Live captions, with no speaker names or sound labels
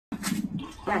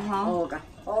Olga.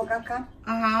 Olga,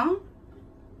 come.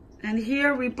 And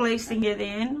here we're placing it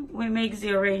in. We make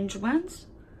the arrangements.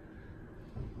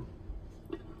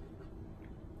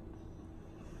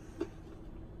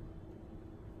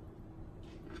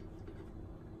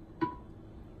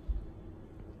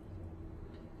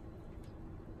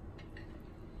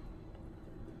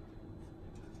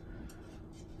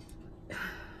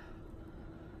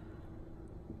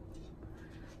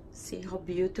 See how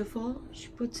beautiful she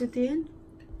puts it in?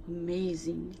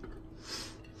 Amazing.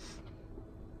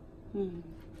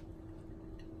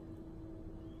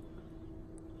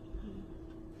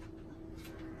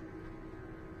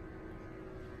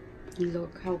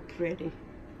 Look how pretty.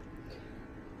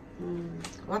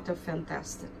 What a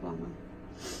fantastic woman.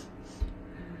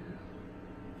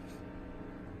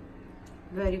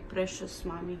 Very precious,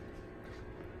 mommy.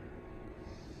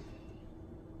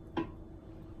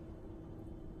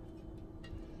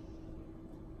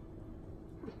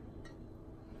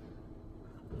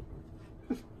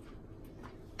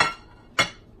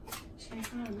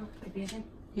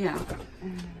 Yeah.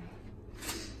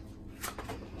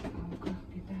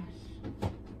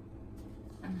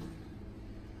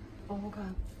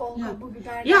 Olga, bu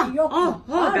biberden Yeah. yok mu?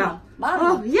 Olga. Var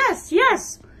mı? Oh, yes.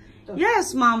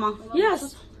 Yes, Mama.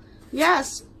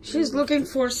 Yes. She's looking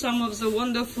for some of the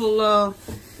wonderful,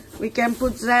 we can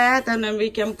put that and then we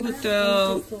can put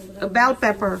a bell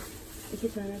pepper.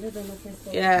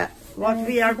 Yeah. What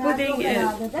we are putting is...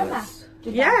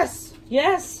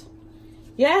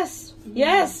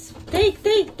 Yes.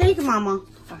 Take, Mama.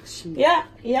 Bak şimdi.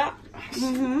 Yeah.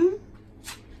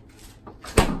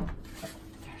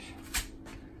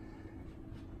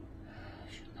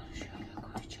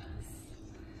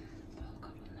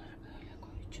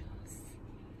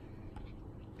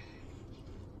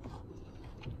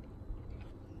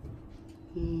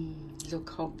 Look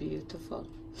how beautiful.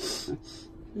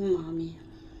 Mommy.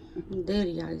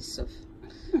 Derya is a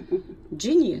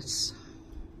genius.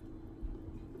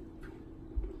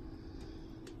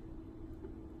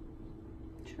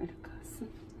 Şöyle kalsın.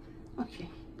 Okay.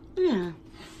 Yeah.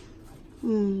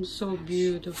 So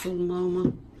beautiful,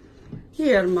 Mama.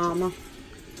 Here, Mama.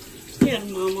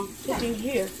 Put in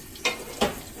here.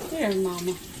 Here,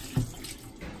 Mama.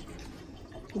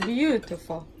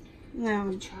 Beautiful.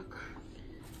 Now,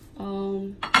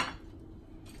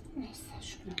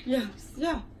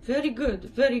 yeah, very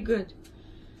good.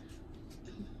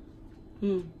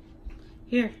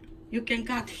 Here, you can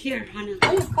cut here, honey.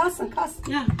 Hayır, kalsın.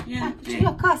 Yeah.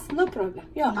 Yok, kalsın, no problem.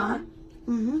 Yok.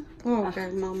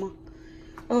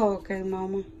 Okay,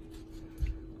 Mama.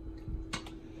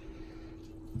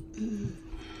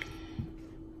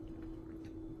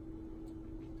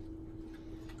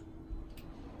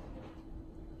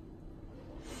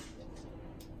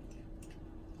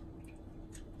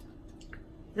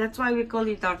 That's why we call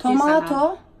it artisanal.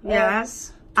 Tomato.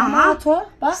 Yes. Tomato.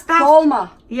 Bak, Stuffed. dolma.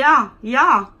 Yeah.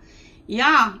 Bak.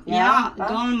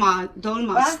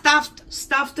 Dolma. Bak.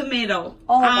 Stuffed tomato.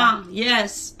 Olga.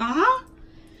 Yes.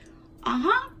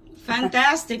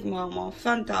 Fantastic, Mama.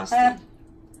 Fantastic.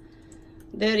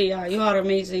 Derya, you are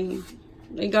amazing.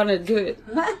 We're gonna do it.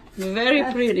 Very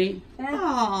pretty.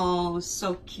 Oh,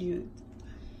 so cute.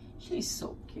 She's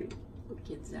so cute. Look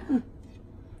at that.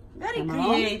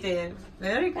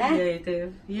 Very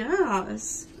creative.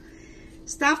 Yes.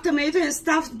 Stuffed tomato and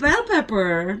stuffed bell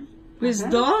pepper with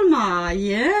dolma.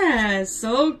 Yes,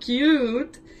 so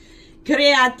cute.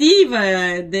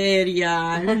 Creativa,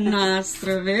 Derya,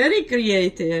 nostra. Very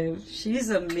creative. She's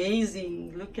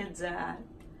amazing. Look at that.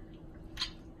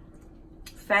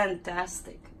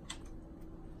 Fantastic.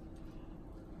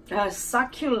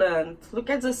 Succulent. Look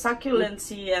at the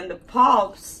succulency and the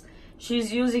pulps.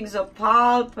 She's using the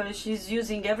pulp. She's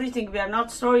using everything. We are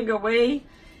not throwing away.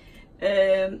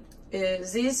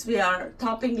 This we are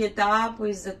topping it up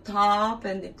with the top,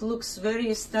 and it looks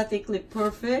very aesthetically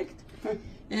perfect.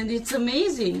 And it's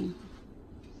amazing.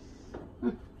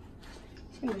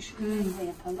 Şimdi şunu da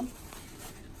yapalım.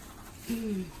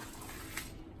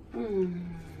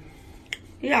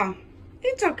 Yeah,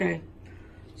 it's okay.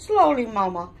 Slowly,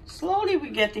 Mama. Slowly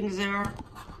we're getting there.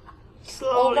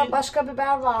 Slowly. Orada başka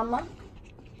biber var mı?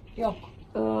 Yok.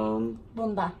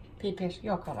 Bundan. Pipir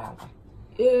yok herhalde.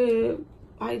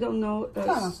 I don't know.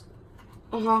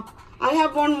 Tamam. I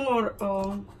have one more.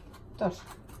 Dur.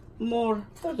 More.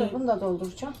 Dur, bunu da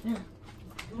dolduracağım.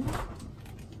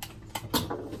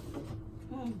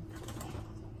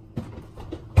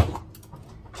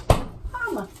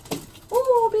 Ama.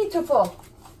 Beautiful.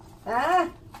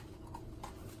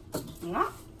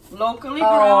 Locally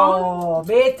grown. Oh,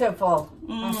 beautiful.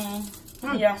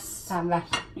 Yes. Sen ver.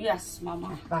 Yes,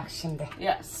 Mama. Bak şimdi.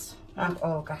 Yes. Bak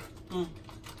Olga.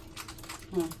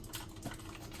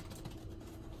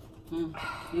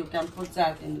 You can put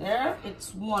that in there.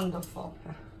 It's wonderful.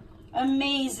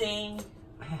 Amazing.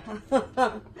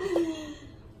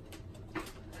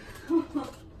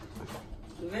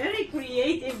 Very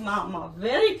creative, Mama.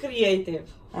 Very creative.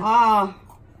 Ah,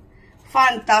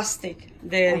 fantastic,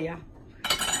 Derya.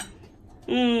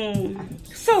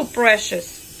 So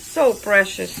precious. So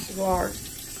precious, you are.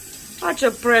 Such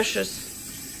a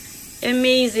precious,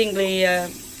 amazingly,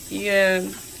 yeah.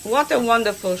 What a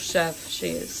wonderful chef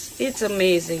she is. It's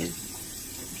amazing.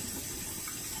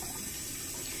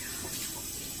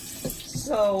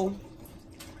 So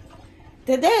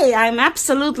today I'm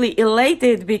absolutely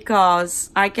elated because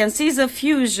I can see the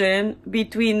fusion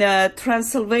between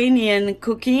Transylvanian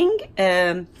cooking,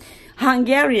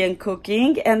 Hungarian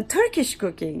cooking, and Turkish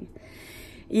cooking.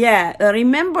 Yeah,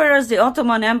 remember the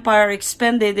Ottoman Empire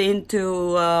expanded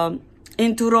into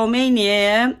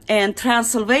Romania and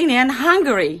Transylvania and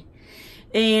Hungary.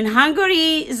 In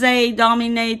Hungary, they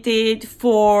dominated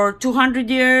for 200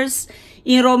 years.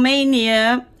 In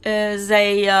Romania,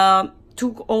 they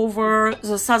took over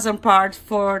the southern part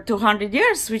for 200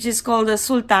 years, which is called the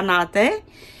Sultanate.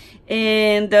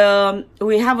 And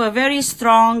we have a very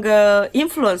strong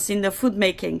influence in the food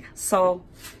making. So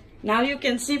now you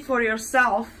can see for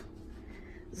yourself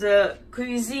the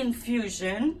cuisine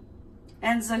fusion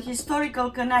and the historical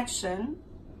connection.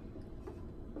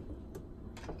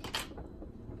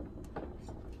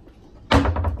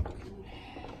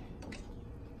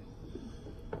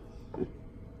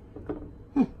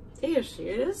 Here she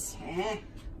is.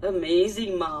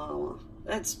 Amazing, Mama.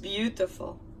 That's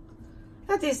beautiful.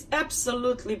 That is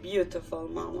absolutely beautiful,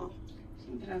 Mama.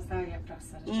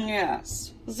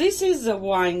 Yes. This is the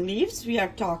wine leaves we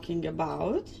are talking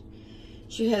about.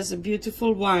 She has a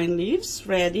beautiful wine leaves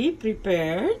ready,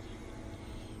 prepared.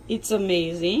 It's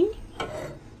amazing.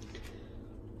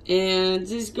 And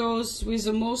this goes with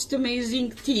the most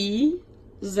amazing tea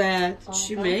that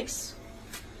she makes.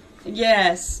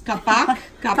 Yes, kapak,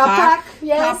 kapak,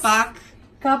 yes. kapak,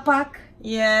 Kapak.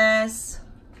 yes.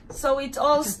 So it's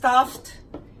all stuffed.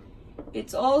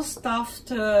 It's all stuffed,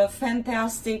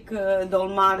 fantastic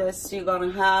dolmades you're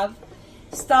gonna have.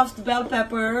 Stuffed bell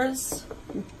peppers,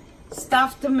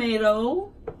 stuffed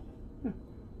tomato.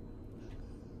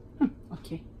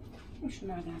 Okay.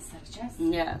 Şunlardan saracağız.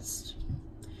 Yes.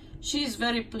 She's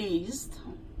very pleased.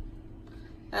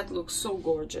 That looks so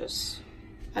gorgeous.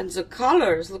 And the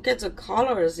colors, look at the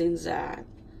colors in that.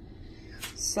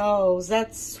 So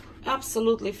that's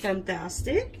absolutely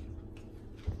fantastic.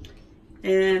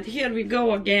 And here we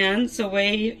go again, the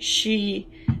way she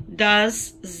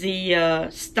does the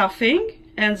stuffing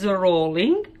and the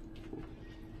rolling.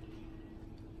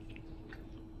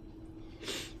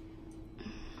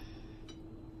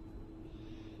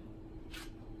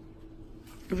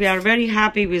 We are very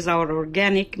happy with our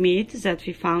organic meat that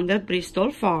we found at Bristol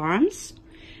Farms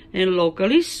and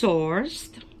locally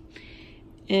sourced.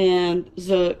 And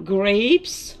the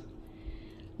grapes,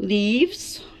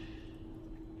 leaves,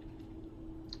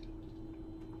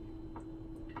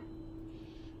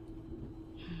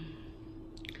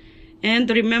 and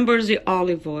remember the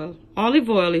olive oil. Olive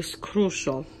oil is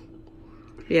crucial.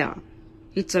 Yeah,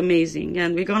 it's amazing.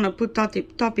 And we're gonna put top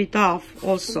it off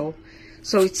also,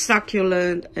 so it's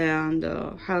succulent and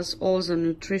has all the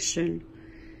nutrition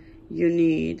you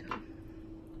need.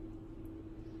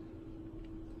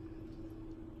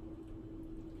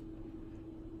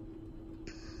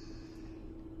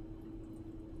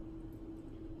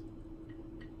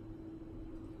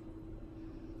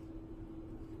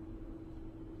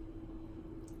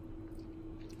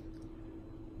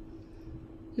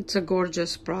 It's a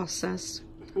gorgeous process.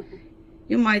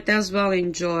 You might as well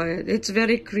enjoy it. It's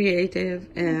very creative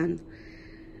and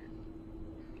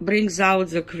brings out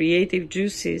the creative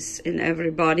juices in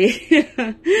everybody.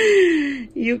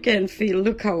 You can feel,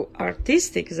 look how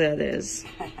artistic that is.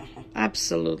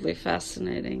 Absolutely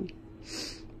fascinating.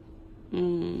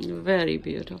 Very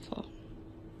beautiful.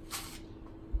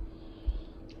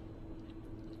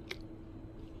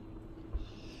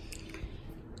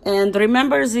 And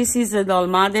remember, this is a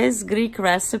Dolmades Greek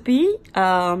recipe.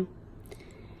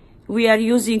 We are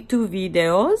using 2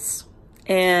 videos,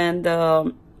 and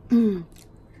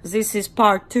this is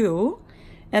part 2.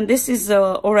 And this is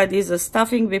already the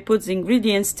stuffing. We put the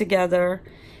ingredients together,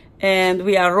 and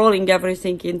we are rolling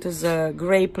everything into the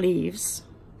grape leaves.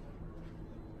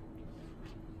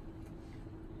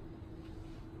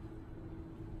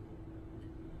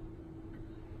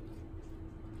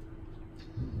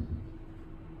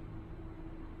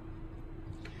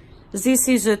 This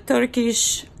is a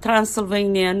Turkish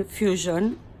Transylvanian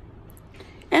fusion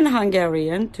and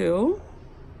Hungarian too,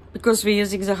 because we're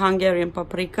using the Hungarian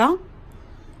paprika.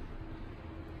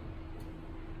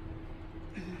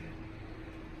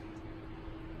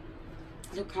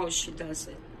 Look how she does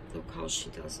it. Look how she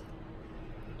does it.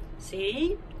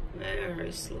 See?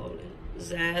 Very slowly.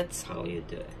 That's how you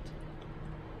do it.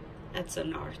 That's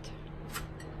an art.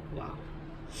 Wow.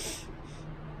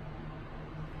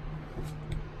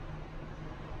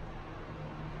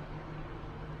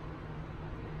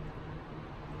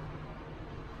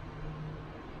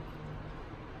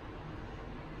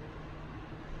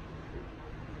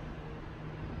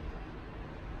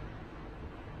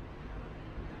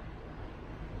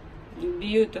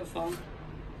 Beautiful.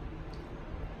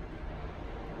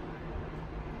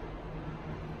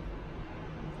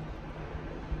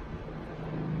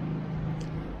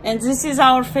 And this is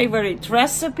our favorite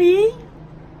recipe.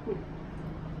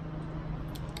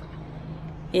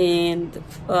 And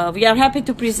we are happy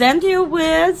to present you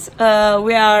with.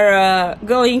 We are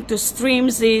going to stream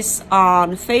this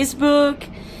on Facebook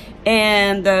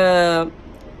and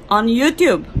on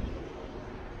YouTube.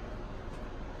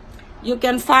 You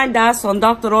can find us on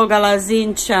Dr. Olga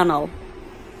Lazin channel.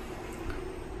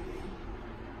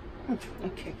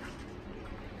 Okay.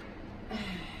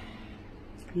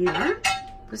 Yeah.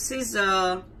 This is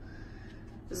the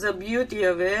beauty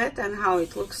of it and how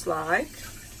it looks like.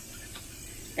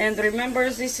 And remember,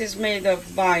 this is made of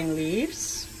vine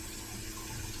leaves.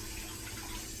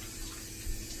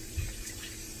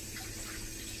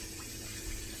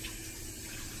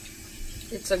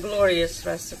 It's a glorious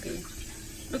recipe.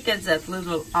 Look at that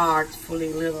little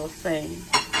artfully little thing.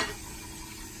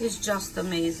 It's just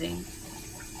amazing.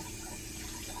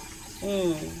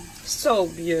 So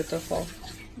beautiful.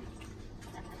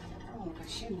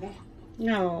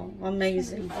 No,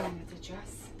 amazing.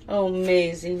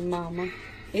 Amazing, Mama.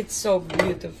 It's so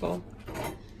beautiful.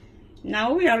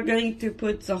 Now we are going to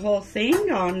put the whole thing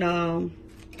on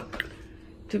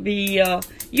to be,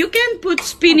 you can put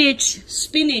spinach.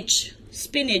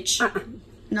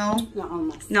 No? No,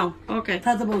 olmaz. No, okay.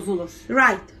 Tadı bozulur.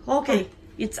 Right, okay.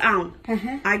 It's on.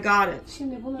 I got it.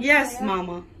 Şimdi bunu Yes, buraya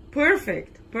Mama.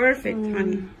 Perfect,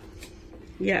 honey.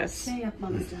 Yes. şey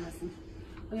yapmamız lazım.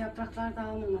 O yapraklar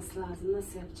dağılmaması lazım.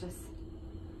 Nasıl yapacağız?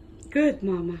 Good,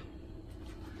 Mama.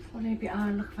 Oraya bir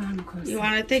ağırlık var mı koysak? You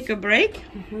want to take a break?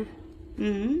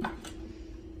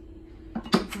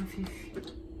 Hafif.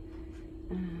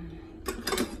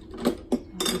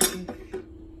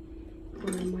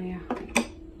 Koymaya.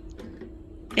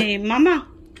 Hey, Mama,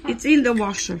 it's in the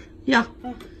washer. Yeah.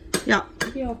 Yeah.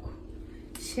 Yok.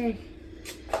 Şey.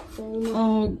 Dolma.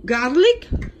 Oh, garlic?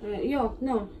 Yok,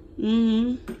 no.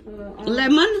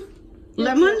 Lemon?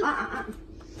 Lemon?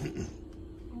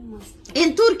 Olmaz.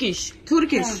 In Turkish.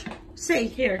 Say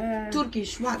here.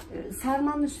 Turkish, what?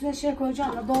 Sarmanın üstüne şey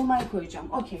koyacağım da dolmayı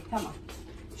koyacağım. Okey, tamam.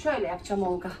 Şöyle yapacağım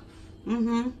Olga.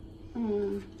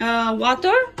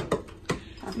 Water?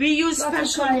 We use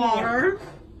special water.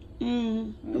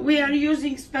 We are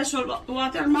using special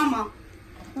water, Mama.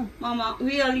 Mama,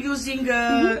 we are using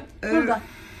Burada.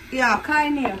 yeah.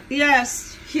 Kaynıyor.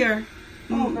 Yes, here.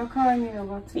 Olga kaynıyor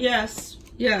water.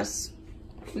 Yes.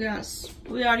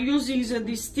 We are using the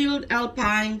distilled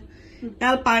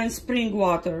alpine spring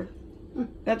water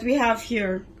that we have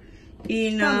here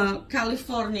in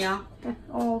California.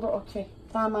 Oldu, okey.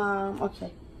 Tamam, okey.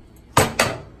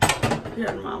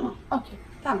 Here, Mama. Okey,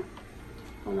 tamam.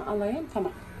 Onu alayım,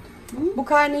 tamam. Bu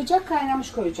kaynayacak,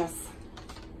 kaynamış koyacağız.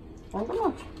 Oldu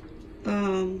mu?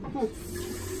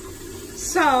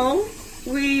 So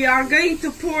we are going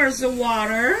to pour the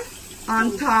water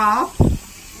on top.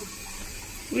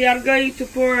 We are going to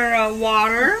pour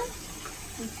water.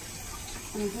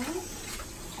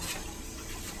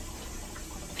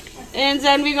 And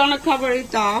then we're gonna cover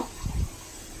it up.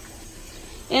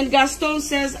 And Gaston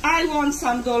says, I want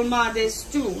some dolmades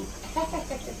too.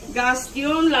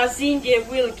 Gaston, Lazin de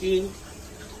Wilkie.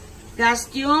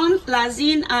 Gaston,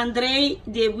 Lazin, Andrei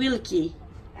de Wilkie.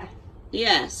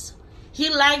 Yes. He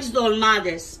likes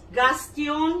dolmades.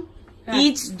 Gaston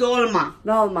eats dolma.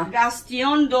 Dolma.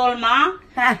 Gaston dolma.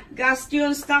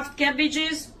 Gaston stuffed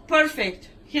cabbages. Perfect.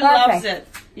 He loves it.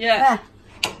 Yeah.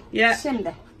 Yeah.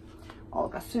 Şimdi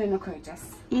Olga suyunu koyacağız.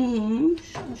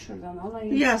 Şunu şuradan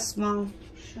alayım. Yes, Mom.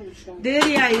 Şunu şöyle.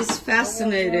 Derya is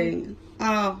fascinating.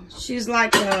 Oh, she's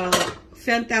like a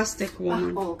fantastic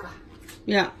woman. Olga.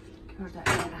 Yeah. Burada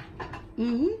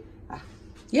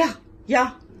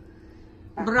Yeah.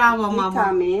 Bravo, Mama.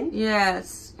 Vitamin.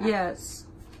 Yes.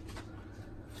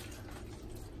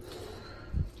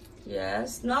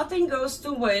 Yes, nothing goes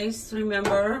to waste,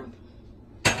 remember?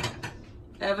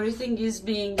 Everything is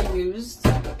being used.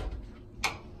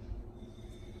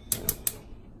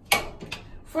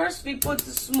 First we put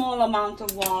a small amount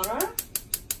of water,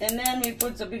 and then we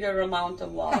put a bigger amount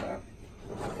of water.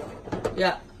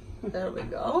 Yeah, there we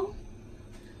go.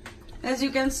 As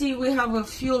you can see, we have a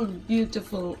full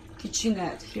beautiful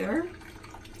kitchenette here.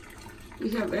 We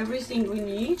have everything we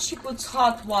need. She puts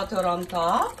hot water on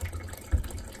top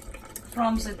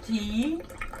from the tea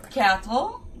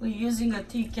kettle. We're using a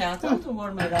tea kettle to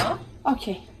warm it up.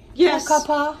 Okay. Yes.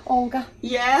 Kapağı, Olga.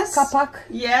 Yes. Kapak.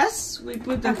 Yes, we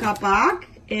put the kapak,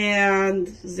 and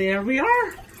there we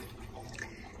are.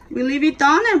 We leave it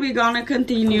on, and we're gonna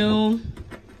continue.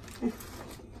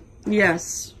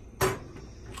 Yes.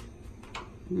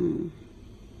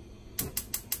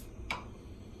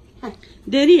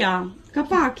 Derya,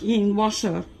 kapak in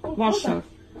washer. Washer.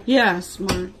 Yes,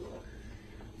 Mar.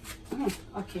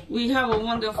 Okay. We have a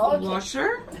wonderful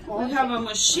washer. We have a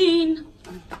machine.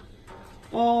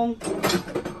 Okay.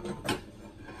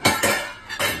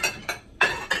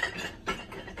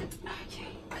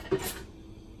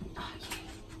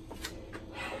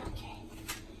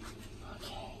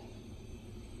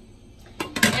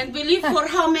 And we leave for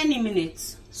how many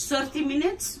minutes? 30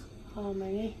 minutes? How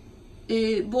many?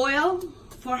 Boil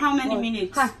for how many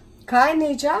minutes?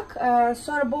 Kaynayacak.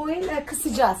 Sonra boil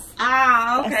kısacağız.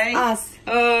 Okay. Az.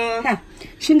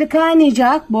 Şimdi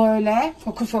kaynayacak böyle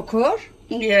fokur fokur.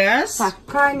 Yes.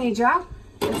 Kaynayacak.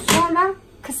 Sonra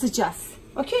kısacağız.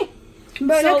 Okay.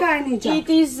 Böyle kaynayacak.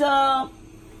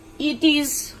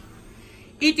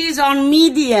 It is on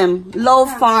medium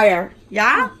low fire.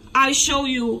 Yeah. I show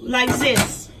you like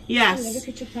this. Yes.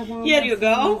 Here you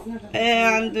go.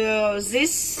 And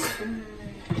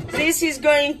this is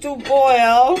going to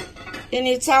boil in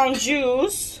its own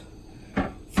juice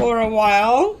for a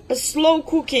while. A slow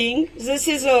cooking. This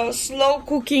is a slow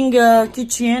cooking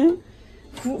kitchen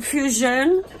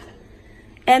fusion,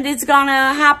 and it's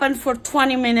gonna happen for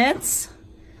 20 minutes.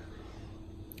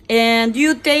 And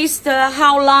you taste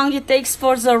how long it takes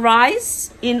for the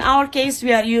rice. In our case,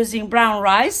 we are using brown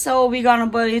rice, so we're gonna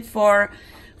boil it for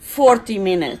 40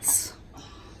 minutes.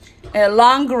 A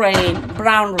long grain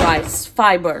brown rice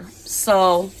fiber.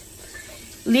 So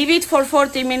leave it for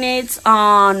 40 minutes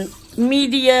on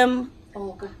medium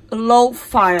low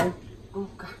fire.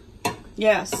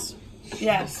 Yes.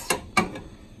 Yes.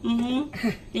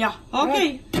 Yeah.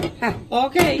 Okay.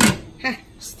 Okay.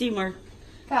 Steamer.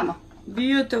 Tamam.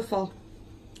 Beautiful.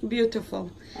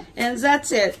 Beautiful. And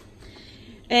that's it.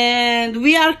 And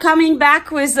we are coming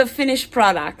back with the finished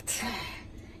product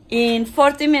in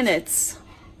 40 minutes.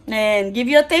 And give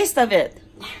you a taste of it.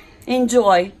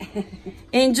 Enjoy.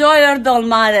 Enjoy your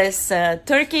dolmades.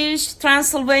 Turkish,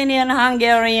 Transylvanian,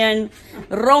 Hungarian,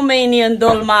 Romanian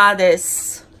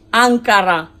dolmades.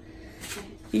 Ankara.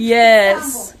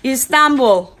 Yes.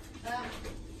 Istanbul.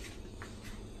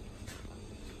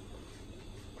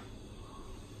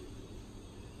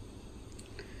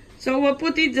 So we'll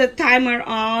put the timer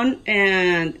on,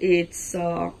 and it's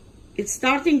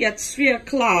starting at 3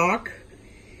 o'clock.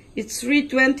 It's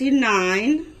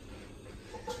 3:29.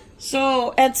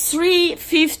 So at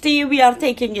 3:50 we are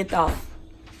taking it off.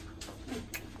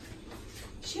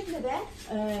 Şimdi de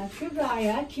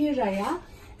Kira'ya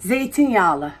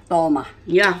zeytinyağlı dolma.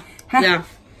 Yeah, yeah,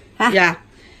 yeah.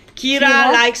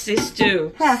 Kira likes this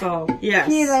too. So yes.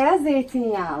 Kira'ya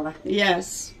zeytinyağlı.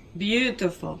 Yes,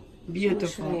 beautiful,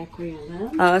 beautiful. Şuraya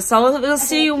koyalım. So we'll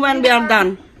see you when we are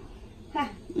done.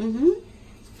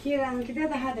 Kira'nınki de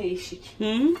daha değişik.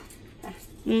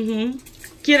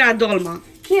 Kira dolma.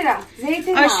 Kira,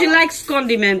 zeytinyağlı. She likes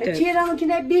condimented.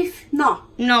 Kira'nınkine beef, no.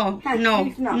 No,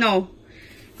 Beef, no.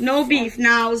 No beef.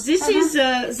 Now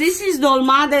this is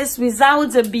dolmades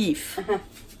without the beef.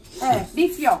 Evet,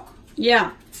 beef yok. Yeah,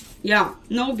 yeah,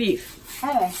 no beef.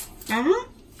 Evet.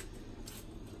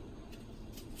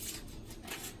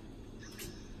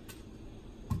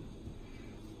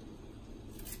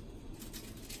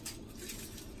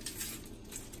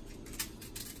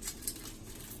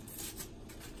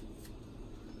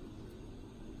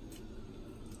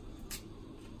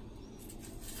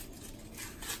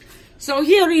 So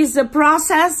here is the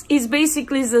process. Is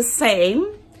basically the same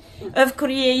of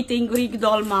creating Greek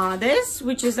dolmades,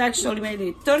 which is actually made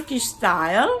in Turkish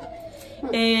style,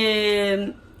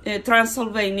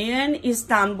 Transylvanian,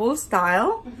 Istanbul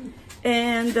style.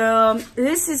 And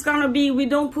this is gonna be, we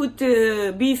don't put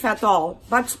beef at all,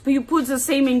 but you put the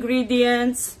same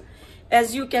ingredients.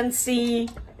 As you can see,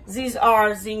 these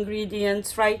are the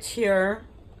ingredients right here.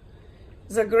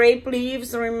 The grape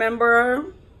leaves, remember,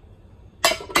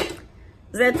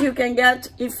 that you can get,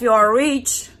 if you are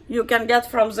rich, you can get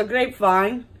from the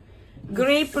grapevine.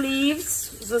 Grape leaves,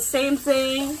 the same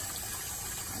thing.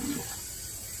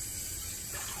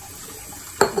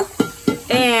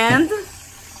 And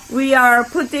we are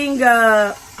putting,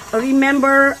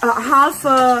 remember, half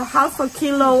a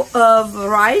kilo of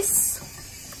rice.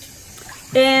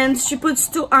 And she puts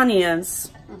 2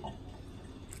 onions.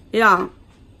 Yeah,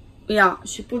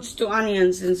 she puts 2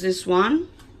 onions in this one.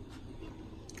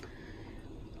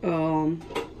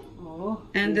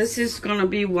 And this is gonna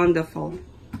be wonderful.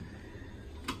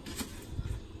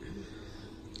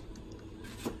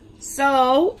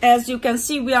 So, as you can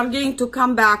see, we are going to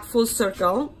come back full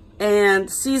circle and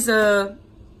see the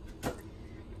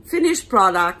finished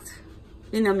product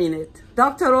in a minute.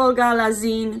 Dr. Olga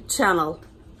Lazin channel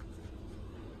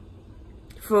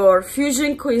for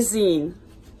Fusion Cuisine,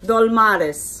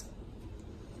 Dolmades.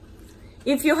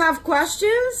 If you have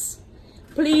questions,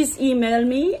 please email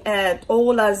me at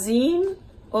olazin,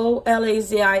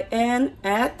 O-L-A-Z-I-N,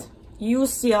 at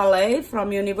UCLA,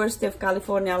 from University of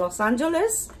California, Los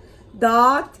Angeles,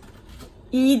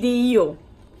 .edu.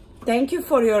 Thank you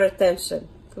for your attention.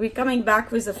 We're coming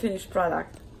back with a finished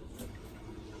product.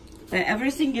 And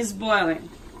everything is boiling.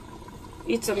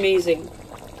 It's amazing.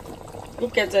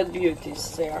 Look at that beauty,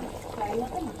 Sarah.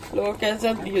 Look at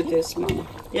that beauty, Mama.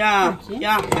 Yeah,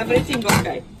 yeah, everything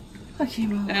okay. Okay,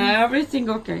 Mama. Everything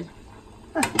okay.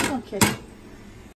 Okay.